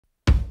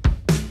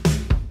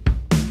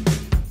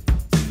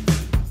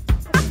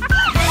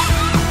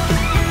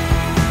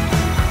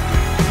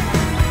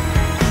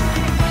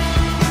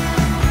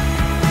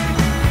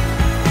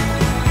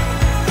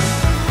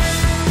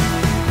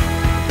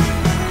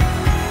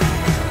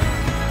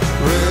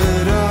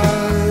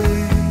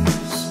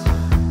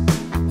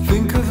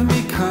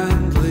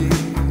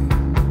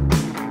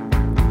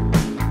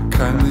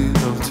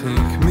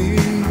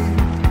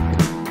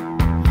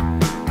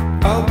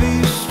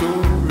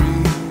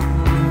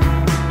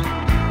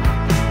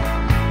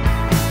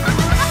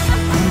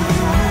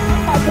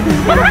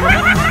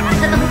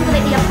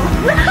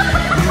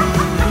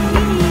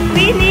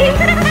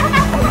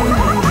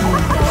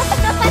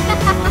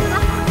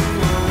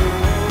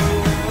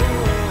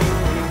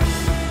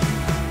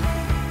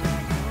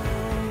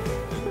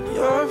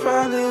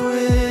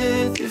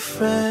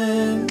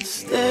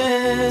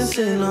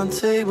dancing on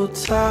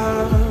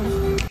tabletop.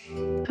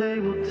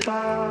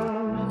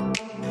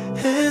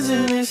 Hands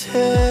in his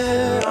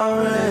hair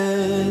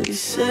already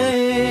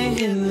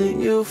saying that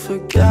you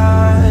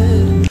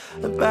forgot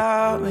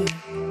about me.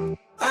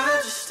 I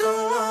just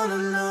don't wanna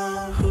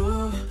know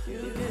who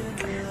you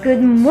get.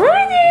 Good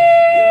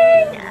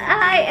morning!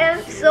 I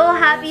am so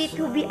happy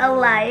to be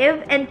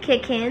alive and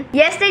kicking.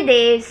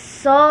 Yesterday,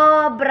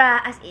 sobrang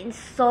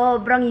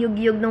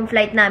yugyug ng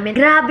flight namin.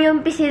 Grabe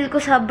yung pisil ko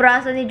sa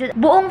braso ni Jun.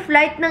 Buong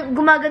flight,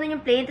 gumaganon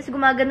yung plane, tapos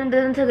gumaganon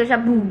doon sa siya,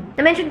 boom.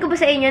 Na-mention ko ba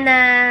sa inyo na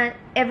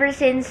ever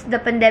since the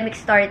pandemic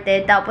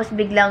started, tapos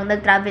biglang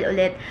nag-travel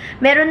ulit,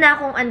 meron na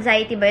akong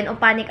anxiety ba yun o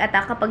panic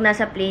attack kapag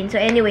nasa plane. So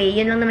anyway,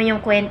 yun lang naman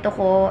yung kwento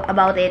ko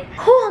about it.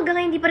 Hanggang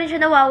ngayon hindi pa rin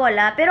siya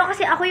nawawala. Pero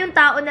kasi ako yung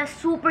tao na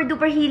super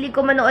duper hilig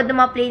ko manood ng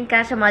mga plane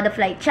crash sa mga The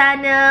Flight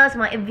channels,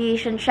 mga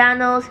aviation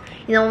channels,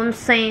 you know what I'm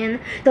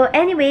saying? So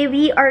anyway,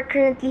 we are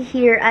currently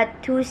here at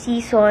Two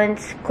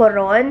Seasons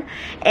Coron.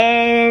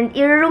 And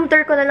i-room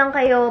tour ko na lang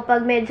kayo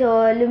pag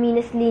medyo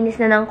luminis-linis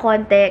na ng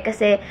konti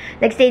kasi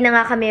nagstay na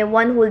nga kami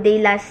one whole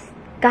day last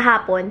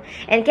kahapon.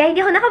 And kaya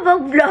hindi ako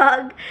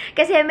nakabag-vlog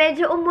kasi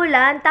medyo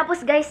umulan.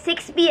 Tapos guys,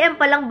 6 PM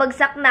pa lang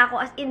bagsak na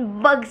ako. As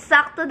in,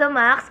 bagsak to the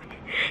max.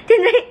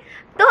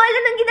 Tol,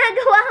 anong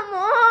ginagawa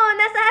mo?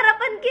 Nasa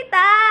harapan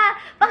kita.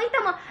 Pakita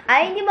mo.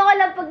 Ay, hindi mo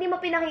alam pag di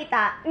mo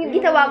pinakita. Yung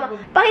ginawa mo.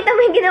 Pakita mo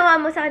yung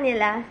ginawa mo sa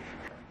kanila.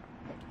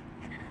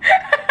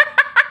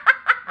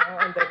 Ang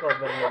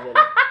undercover mo dyan.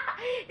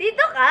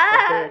 Dito ka.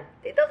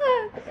 Dito ka.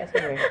 Kasi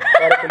mo,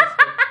 para police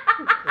ko.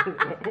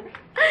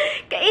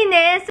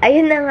 Kainis.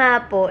 Ayun na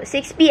nga po.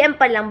 6 PM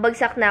pa lang,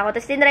 bagsak na ako.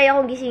 Tapos tinry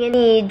akong gisingin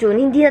ni June.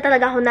 Hindi na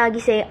talaga ako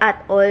nagising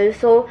at all.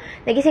 So,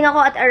 nagising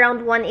ako at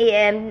around 1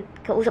 AM.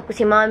 Kausap ko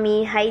si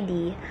Mommy,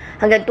 Heidi.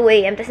 Hanggang 2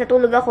 AM. Tapos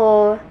natulog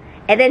ako.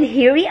 And then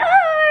here we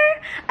are!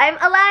 I'm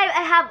alive!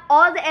 I have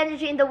all the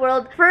energy in the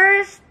world.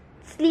 First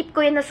sleep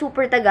ko yun na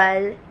super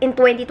tagal in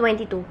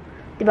 2022.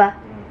 Diba?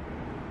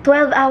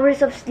 12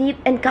 hours of sleep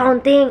and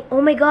counting. Oh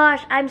my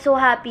gosh, I'm so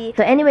happy.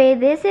 So anyway,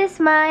 this is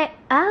my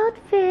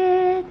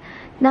outfit.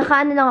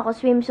 Naka-ano lang ako,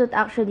 swimsuit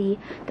actually.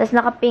 Tapos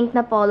naka-pink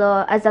na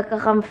polo as a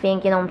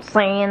kakam-pink, you know what I'm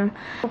saying.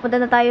 Pupunta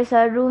na tayo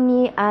sa room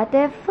ni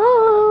Ate Fo.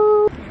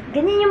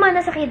 Ganyan yung mga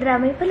nasa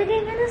k-drama. Yung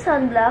palagay nga ng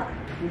sunblock.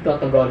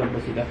 Tatagalan ba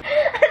sila?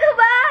 Ano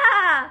ba?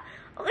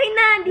 Okay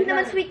na, hindi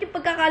naman sweet yung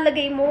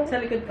pagkakalagay mo. Sa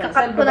likod ka.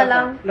 Kakat ko na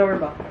lang.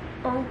 Lower back.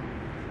 Oh.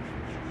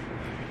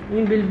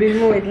 Yung bilbil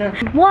mo, wait lang.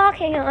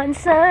 Walking on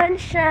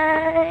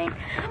sunshine.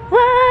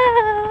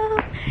 Wow!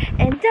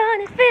 And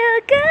don't it feel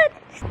good?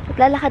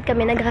 Lalakad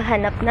kami,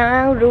 naghahanap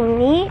ng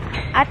room ni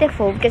Ate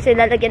Phobe kasi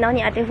lalagyan ako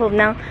ni Ate Phobe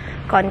ng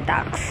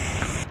contacts.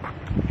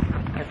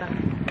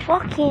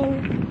 Walking.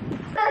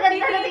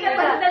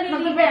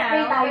 Mag-breast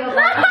spray tayo.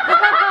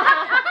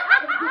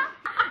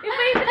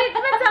 I-favorite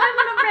man sa akin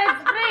mo ng breast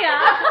spray,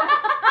 ah.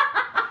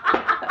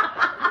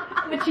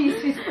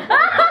 Machismis.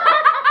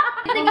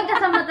 Tingin ka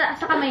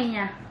sa kamay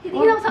niya.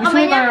 Hindi lang sa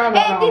kamay niya.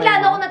 Eh, hindi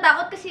lalo ako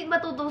natakot kasi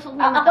matutusok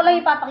na. Ako lang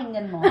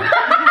ipapakinggan mo.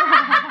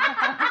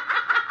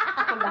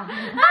 Ako lang.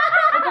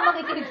 Huwag ka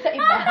makikinig sa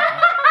iba.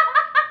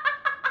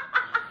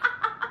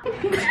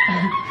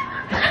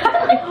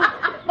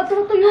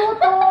 Matutuyo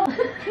to.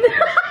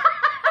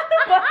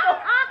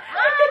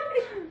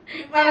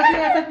 Para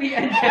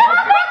sinasapian siya.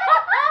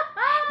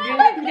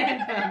 Ganyan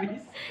yan,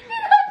 Tamis.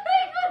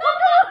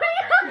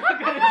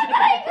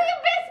 Ay, ko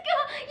yung best ko!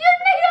 Yun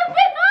na yung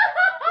best ko!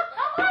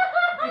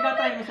 Ikaw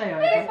try mo sa'yo.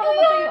 Best ako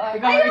matuyo.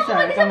 Ikaw mag-isa.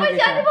 Ikaw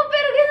mag-isa. Pero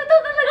ganito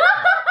talaga.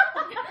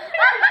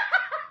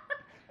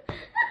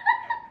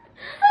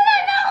 Wala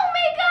na akong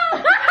makeup!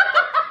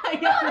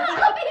 Wala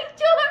akong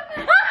picture!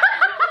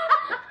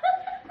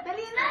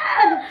 Dali na!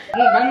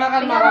 Kalma,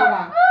 kalma,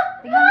 kalma.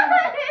 Tingnan mo.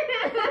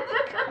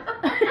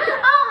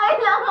 Okay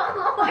lang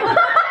ako.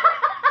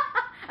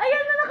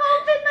 Ayan na,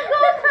 naka-open na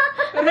gota.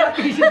 Pero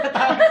attention na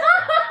tayo.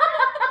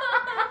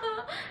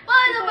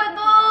 Paano ba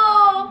to?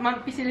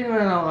 Magpisilin mo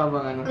na lang ako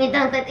habang ano.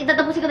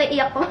 Itatapusin ko na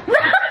iyak ko.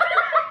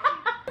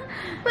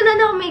 Wala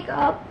na akong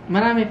makeup.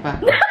 Marami pa.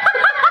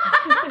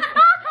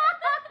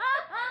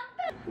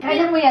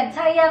 Kaya mo yan.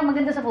 Sayang,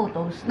 maganda sa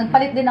photos.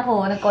 Nagpalit din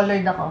ako,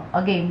 nag-colored ako.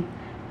 O, game.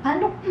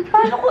 Paano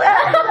ko?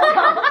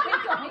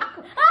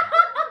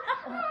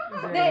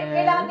 Hindi,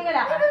 kailangan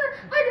tingala ka.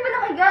 Pwede ba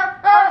nakahiga?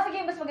 Sige,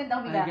 mas maganda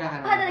ako higa.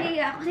 Paano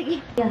nakahiga ako? Sige.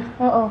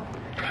 Oo.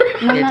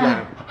 Wait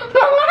lang.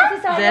 Kasi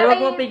sayang. Sir,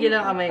 wag mo pigilan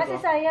ang kamay ko. Kasi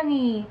sayang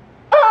eh.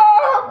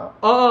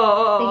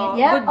 Oo. Tingin,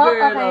 yeah? Good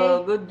girl,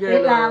 Okay. good girl.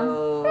 Wait lang.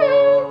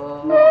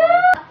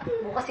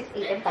 Bukas 6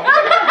 AM tayo.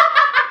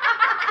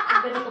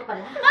 Ganito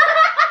pala.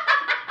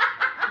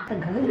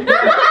 Tagal.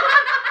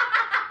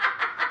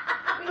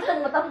 Isang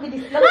matang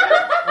bilis lang.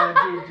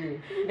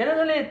 GG. Ganun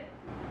ulit.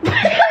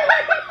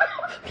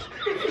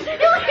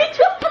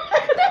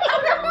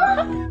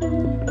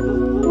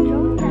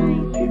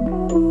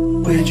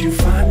 Where'd you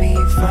find me?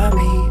 Find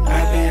me?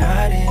 I've been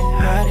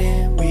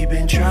hiding. We've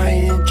been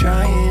trying.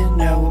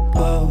 Now we're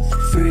both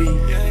free.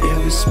 It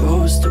was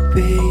supposed to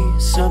be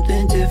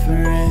something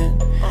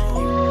different.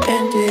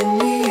 And in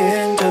the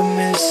end, I'm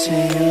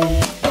missing you.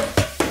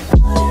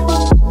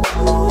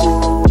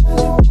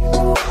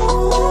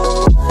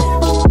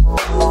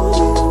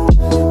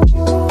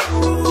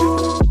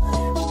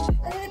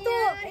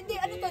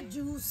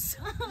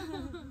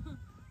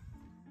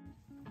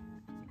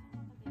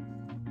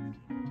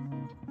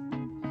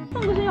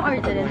 kung gusto yung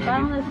orderin.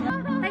 Parang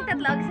Ay,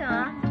 tatlogs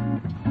mo?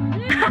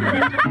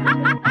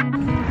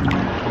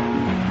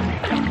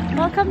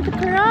 welcome to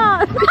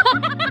Quran!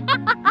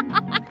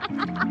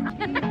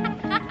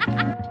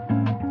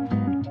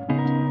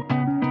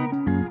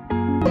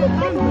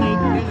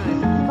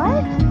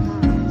 What?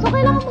 So,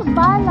 kailangan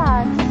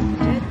mag-balance.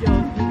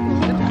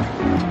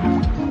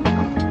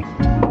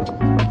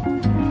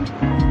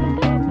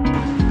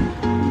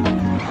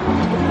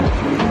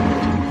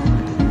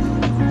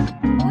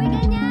 Uy,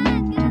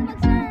 ganyan! Ganyan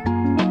mag-serve!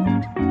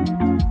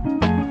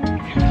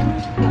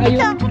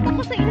 Takot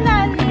ako sa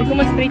ilalim. Hindi ko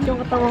ma-straight yung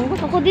katawan ko.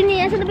 Ako din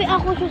eh. Asan na ba yung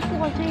aqua shoes ko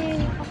kasi?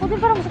 Ako din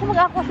parang gusto ko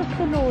mag-aqua shoot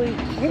tuloy.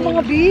 Ay,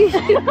 mga bis!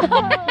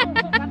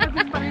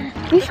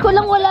 Wish ko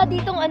lang wala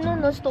ditong ano,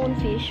 no,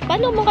 stonefish.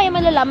 Paano mo kaya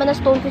malalaman na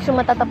stonefish yung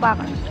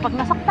matatapakan? Pag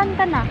nasaktan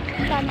ka na.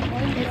 Sana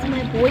all. That's my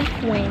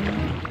boyfriend.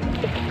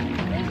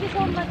 Thank you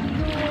so much,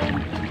 dude.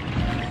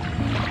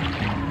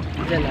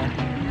 Diyan ah.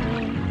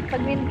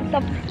 Pag may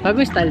top.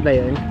 Bagong style ba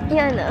yun?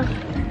 Yan ah.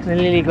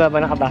 Naliligo ba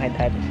naka-bucket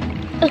hat?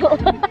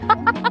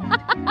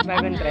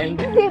 Bagong trend.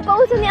 Hindi pa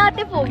uso ni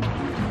Ate Fog.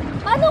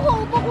 Paano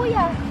ko upo,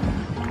 kuya?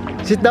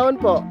 Sit down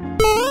po.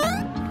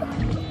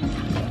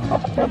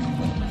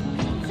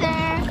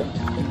 Sir.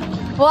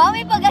 Wow,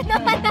 may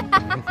pag-ano ka na.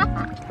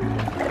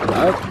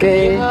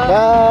 Okay,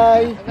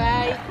 bye.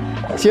 Bye!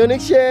 See you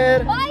next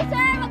year. Bye,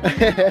 sir!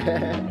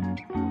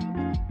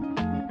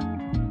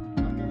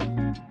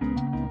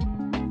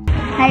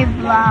 Hi,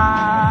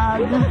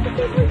 vlog!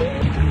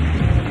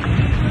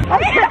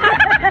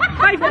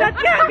 Ay, salat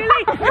ka!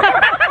 Galing!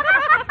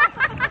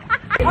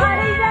 Oh,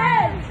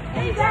 Hazel!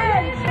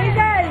 Hazel!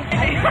 Hazel!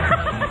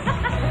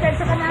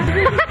 Serso ka na?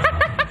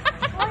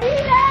 Oh,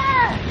 Hila!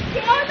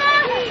 Ikaw na!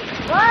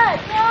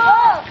 1,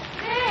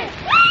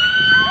 2, 3!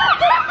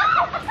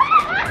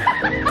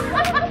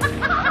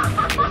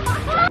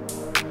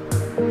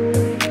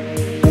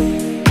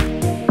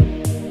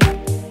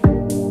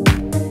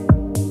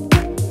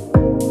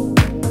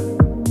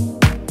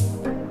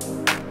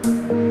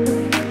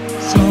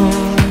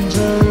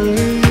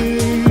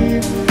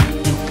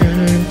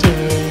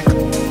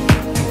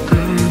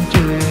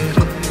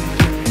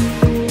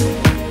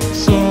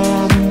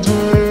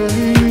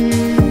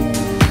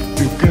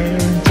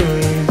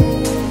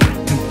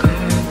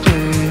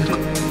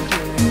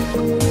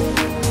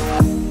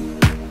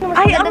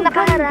 Ay, ang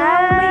ganda!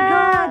 Oh my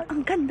God!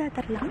 Ang ganda!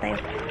 Tara lang tayo.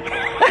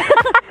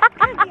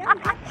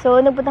 So,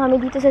 nagpunta kami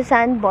dito sa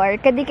sandbar.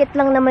 Kadikit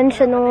lang naman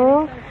siya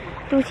no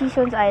Two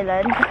Seasons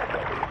Island.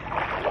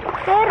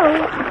 Pero,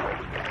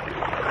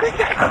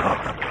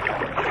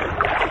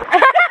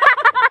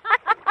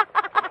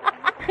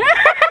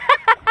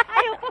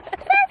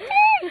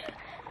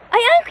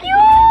 ay, ang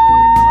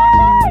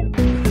cute!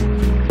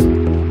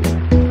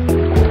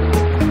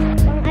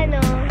 Pang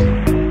ano?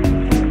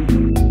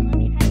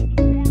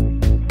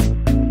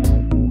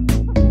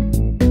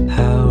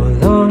 How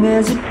long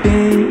has it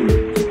been?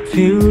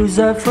 Feels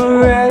like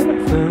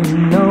forever.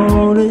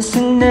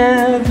 Noticing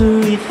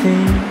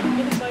everything,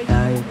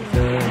 like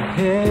the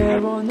hair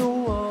on the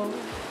wall.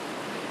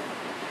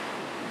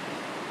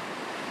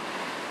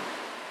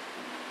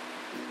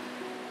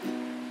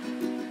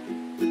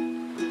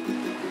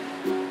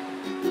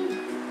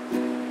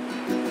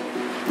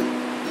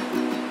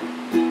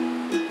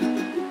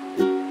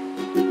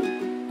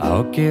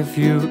 I'll give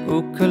you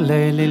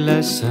ukulele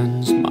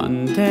lessons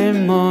Monday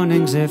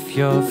mornings if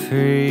you're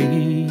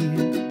free.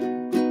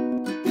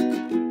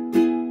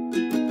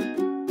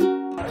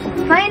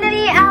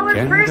 Finally, our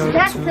first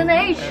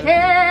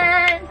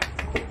destination!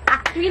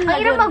 Twin Ang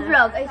hirap Lagoon.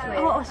 mag-vlog, I swear.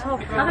 Oo,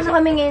 sobrang. Nakano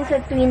kami ngayon sa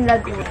Twin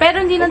Lagoon. Pero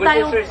hindi na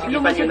tayo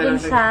lumusod dun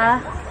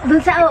sa...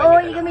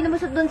 Hindi kami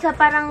lumusod dun sa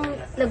parang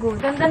lagoon.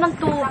 Ganda ng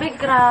tubig,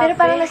 grabe. Pero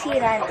parang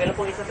nasira.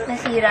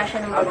 Nasira siya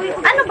ng lagoon.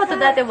 Ano ba to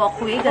dati,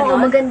 walkway? Oo,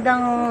 Ganon?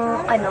 magandang,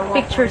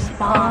 Picture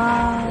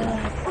spot.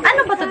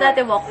 Ano ba to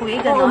dati, walkway?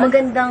 Oo, Ganon?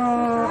 magandang,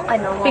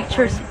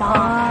 Picture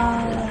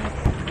spot.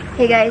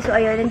 Hey guys, so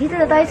ayun, nandito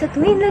na tayo sa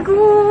Twin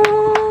Lagoon!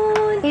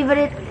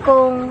 Favorite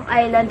kong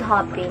island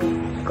hopping.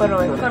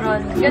 Coron.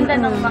 Ganda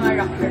ng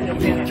mga rock.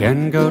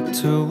 Can go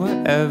to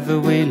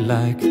wherever we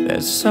like.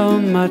 There's so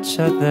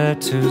much out there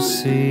to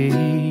see.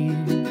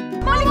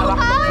 Malikot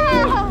ka!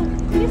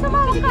 Hindi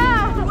sumawak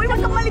ka! Uy, wag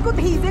kang malikot,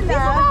 Hazel, ah!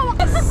 Hindi sumawak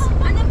ka!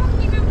 Ano bang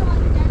ginagawa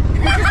mo dyan?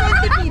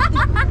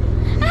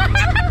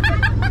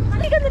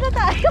 Halika na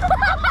tayo!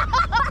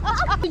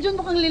 Si John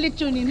mukhang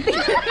lilitsunin.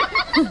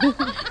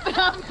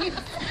 Promise.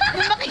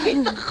 Nung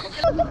makikita ko.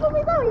 Ito ko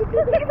may tawid.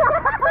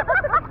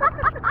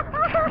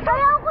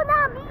 Kaya ko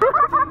namin!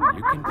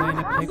 You can paint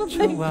a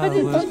picture while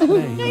we're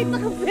playing.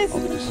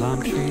 All the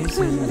palm trees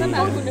in the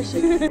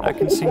air. I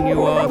can sing you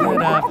all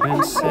that I've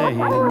been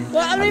saying.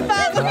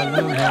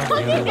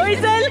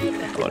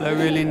 All I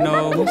really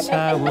know is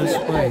I was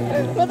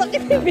waiting.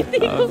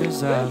 Love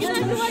is ours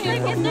to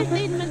share.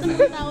 Entertainment ng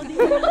mga tao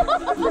dito.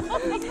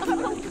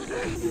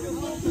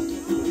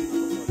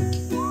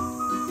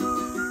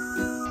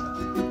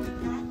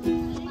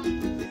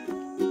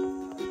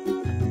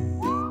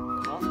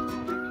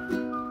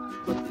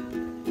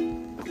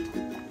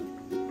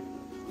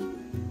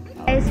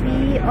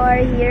 We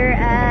are here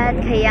at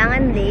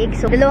Kayangan Lake.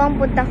 So, dalawang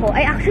punta ko.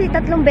 Ay, actually,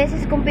 3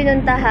 beses kong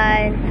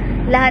pinuntahan.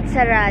 Lahat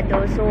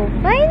sarado. So,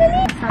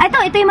 finally!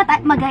 Ito yung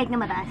mag-hike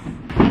na mataas.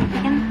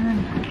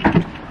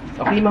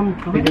 Okay, ma'am.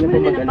 Pwede na po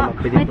mag-ano.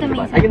 Pwede na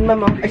po. Ayun,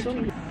 ma'am. Ay,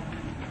 sorry.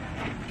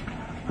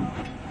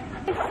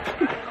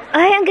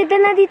 Ay, ang ganda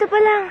na dito pa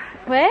lang.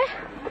 Weh?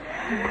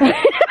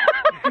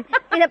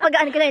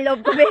 Pinapagaan ko na yung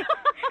loob ko, be.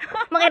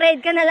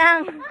 Makiride ka na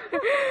lang.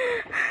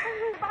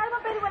 Baka naman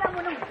pwede wala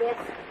mo ng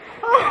bed.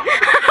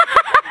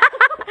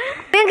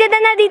 Ang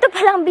ganda na dito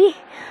pa lang, B.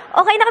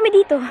 Okay na kami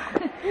dito.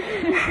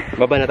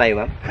 Baba na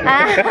tayo, ma'am.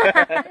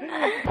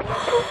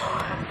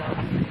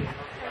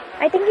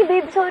 Ay, thank you,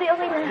 babe. Sorry,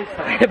 okay na.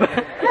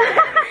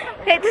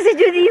 Ito si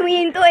Judy yung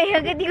hinto eh.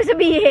 Hanggang di ko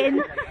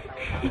sabihin.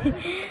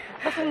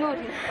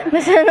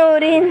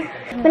 Masunurin.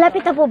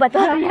 Malapit na po ba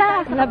to?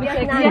 Malapit sa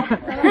exit.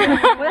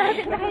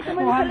 Malapit na kayo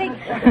tumalas sa lake.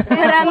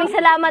 Maraming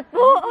salamat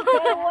po.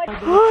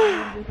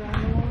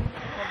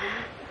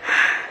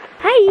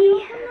 Hi!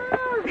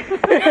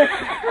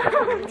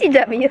 Si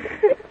Jamie yun.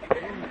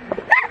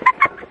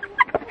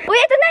 Uy,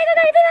 ito na!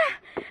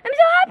 I'm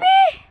so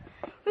happy!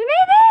 We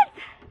made it!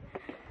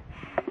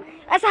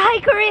 As a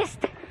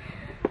hikerist!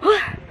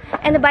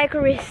 And a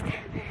bikerist.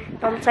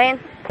 I'm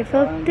saying,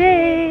 perfect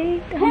day!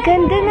 Ang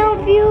ganda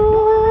ng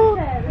view!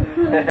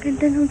 Ang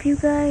ganda ng view,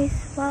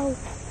 guys. Wow!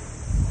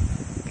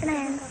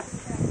 Kanan.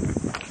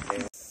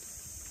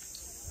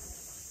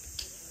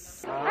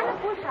 Ano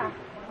po siya?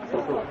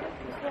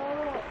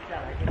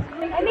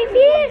 Ay, may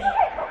fish!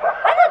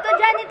 Ano to?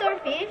 Janitor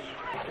fish?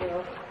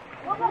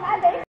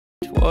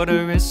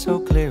 Water is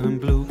so clear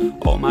and blue,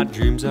 all my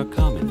dreams are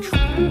coming true.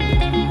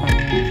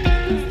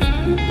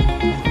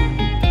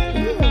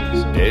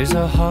 Days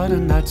are hard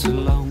and nights are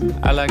long,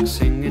 I like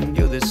singing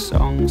you this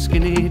song.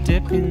 Skinny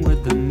dipping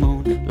with the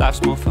moon,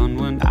 life's more fun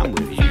when I'm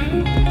with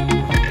you.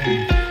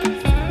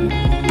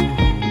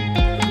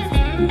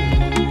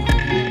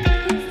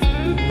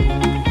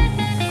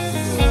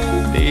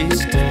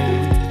 These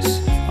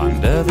days,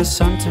 under the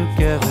sun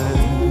together,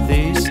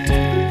 these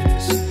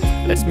days,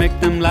 let's make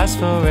them last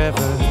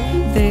forever.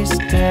 These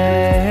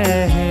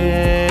days,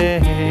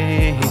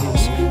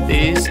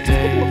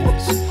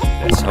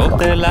 let's hope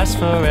they last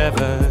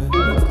forever.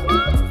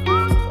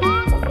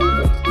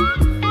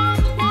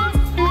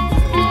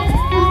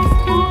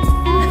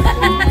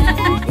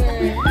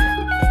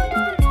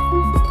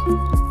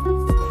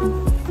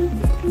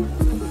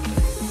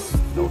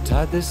 No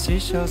tide, the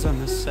seashells on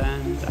the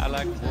sand, I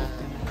like walking.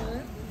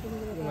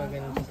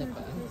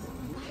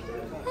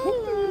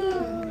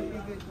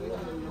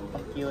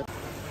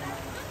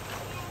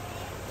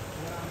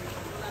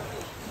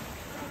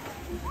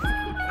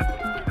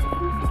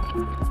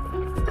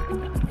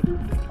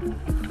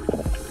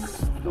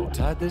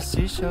 Tide the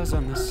seashells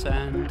on the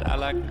sand, I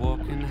like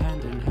walking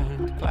hand in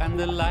hand. Climb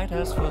the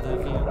lighthouse for the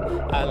view,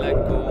 I like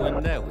going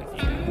there with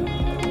you.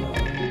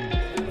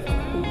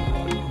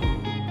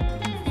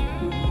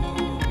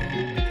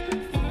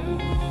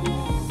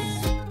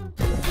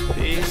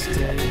 These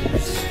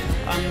days,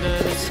 under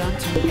the sun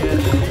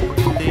together.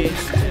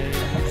 These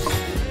days,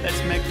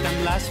 let's make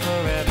them last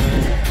forever.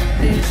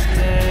 These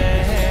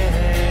days,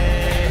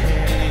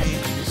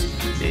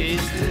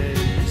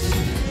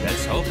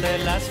 let's hope they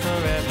last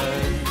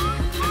forever.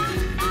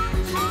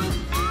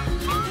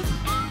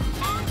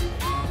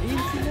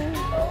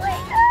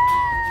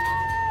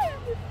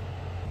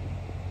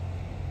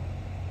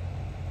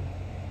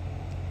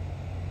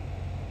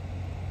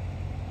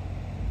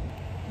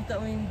 Kita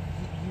mo yung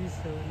views,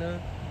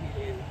 no?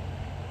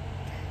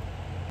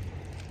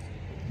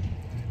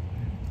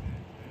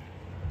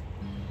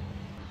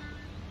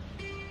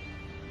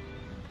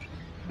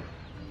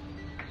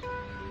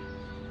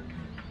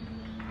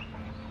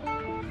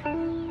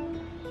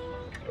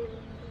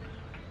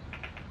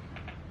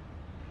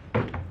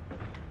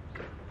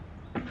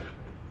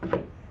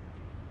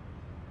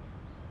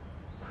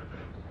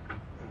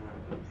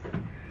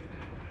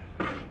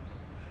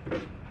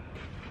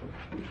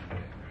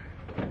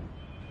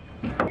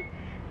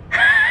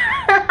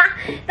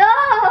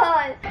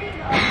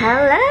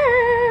 Hello!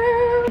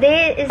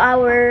 Today is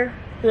our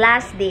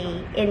last day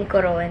in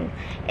Coron.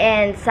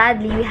 And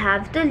sadly, we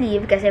have to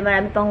leave kasi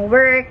marami pang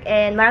work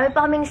and marami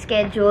pa kaming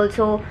schedule.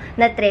 So,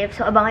 na-trip.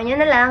 So, abangan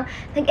nyo na lang.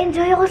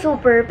 Nag-enjoy ako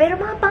super. Pero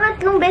mga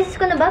pangatlong beses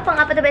ko na ba?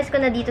 Pang-apat na beses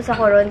ko na dito sa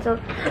Coron. So,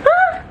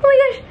 oh my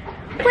gosh!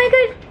 Oh my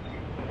God!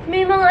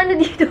 May mga ano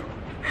dito.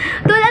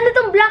 Tol, ano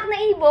tong black na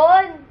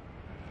ibon?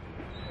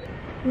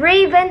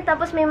 Raven,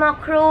 tapos may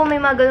mga crow, may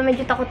mga gano'n,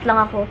 medyo takot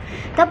lang ako.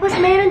 Tapos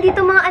meron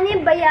dito mga ano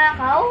yung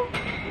bayakaw?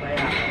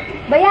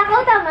 Bayakaw,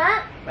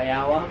 tama?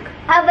 Bayawak.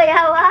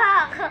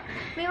 Bayawak!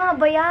 May mga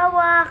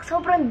bayawak.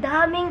 Sobrang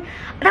daming.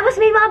 Tapos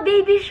may mga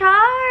baby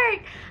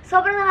shark!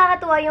 Sobrang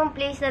nakakatuwa yung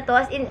place na to.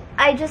 As in,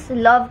 I just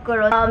love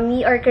Coron.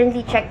 We are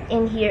currently checked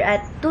in here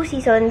at 2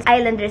 Seasons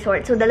Island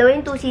Resort. So, dalawa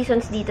yung 2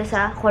 Seasons dito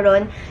sa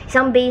Coron.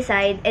 Isang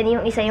bayside and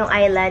yung isa yung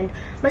island.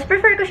 Mas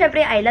prefer ko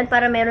syempre yung island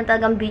para meron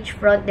talagang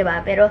beachfront, diba?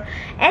 Pero,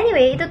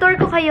 anyway, itutour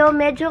ko kayo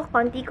medyo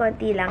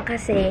konti-konti lang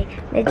kasi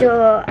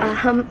medyo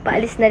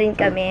paalis na rin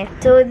kami.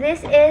 So,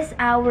 this is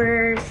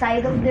our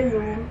side of the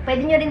room.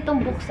 Pwede nyo rin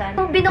itong buksan.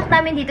 Yung binook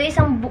namin dito,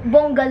 isang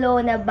bungalow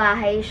na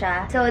bahay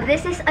siya. So,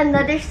 this is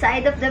another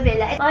side of the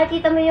villa.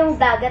 Makikita mo yung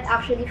dagat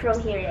actually from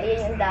here.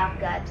 Ayan yung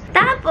dagat.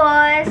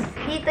 Tapos,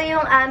 dito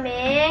yung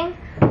aming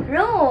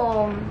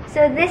room.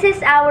 So, this is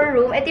our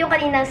room. Ito yung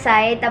kaninang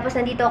side. Tapos,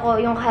 nandito ako,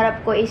 yung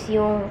harap ko is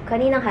yung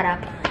kaninang harap.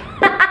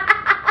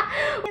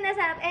 Yung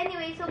nasa harap.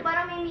 Anyway, so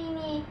parang may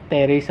mini...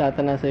 Terrace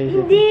ata nasa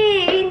iyo.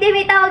 Hindi,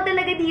 may tawag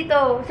talaga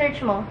dito. Search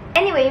mo.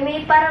 Anyway,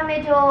 may parang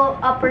medyo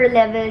upper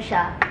level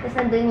siya. Tapos,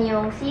 nandun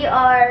yung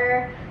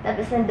CR.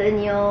 Tapos,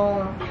 nandun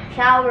yung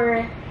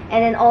shower. And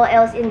then all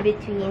else in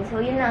between.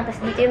 So, yun lang. Tapos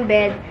dito yung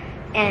bed.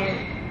 And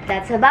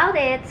that's about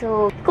it.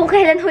 So, kung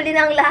kailan huli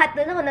na ang lahat,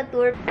 doon ako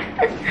nag-tour.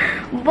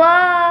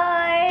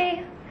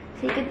 Bye!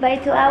 Say goodbye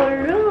to our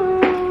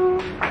room.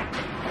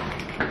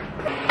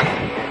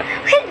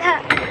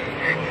 Wala.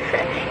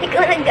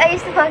 Ikaw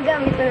nag-ayos na mga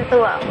gamit na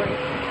natuwa ako.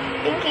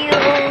 Thank you.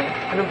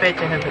 Anong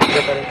pecha na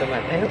dito pa rin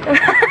tumatay?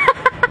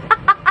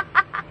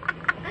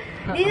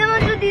 Di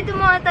naman to dito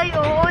mga tayo.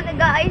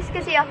 Nag-aayos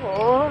kasi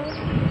ako.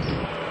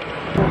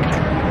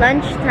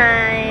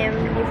 Lunchtime,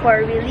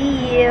 before we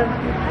leave,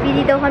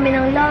 pili daw kami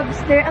ng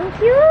lobster. Ang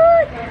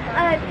cute!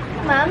 At,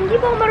 ma'am, di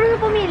ba ako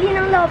marunong pumili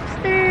ng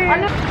lobster?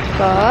 Ano?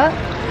 Ka?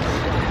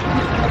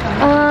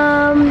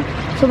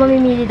 So,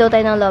 mamimili daw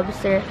tayo ng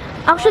lobster.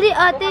 Actually,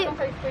 ate,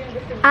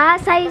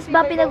 size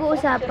ba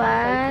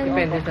pinag-uusapan?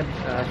 Depende sa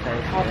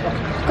size.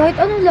 Kahit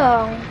ano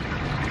lang.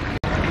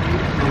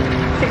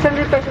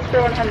 600 pesos per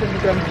 100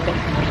 grams ito.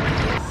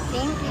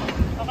 Thank you.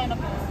 Okay na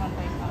po.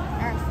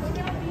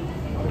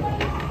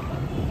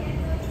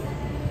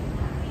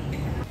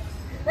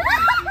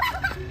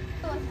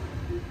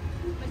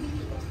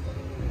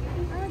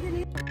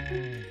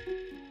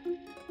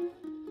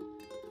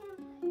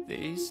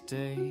 These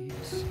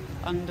days,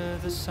 under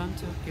the sun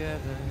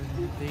together.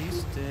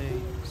 These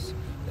days,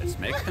 let's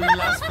make them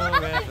last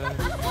forever.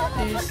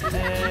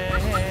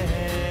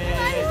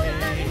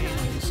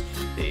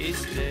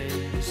 These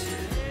days,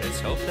 let's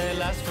hope they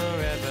last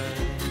forever.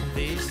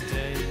 These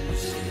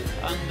days,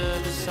 under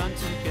the sun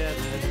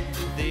together.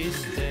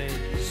 These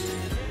days,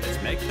 let's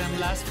make them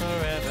last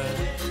forever.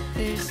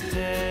 These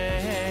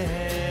days,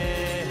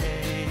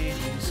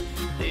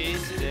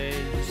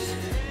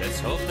 let's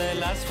hope they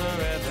last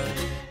forever.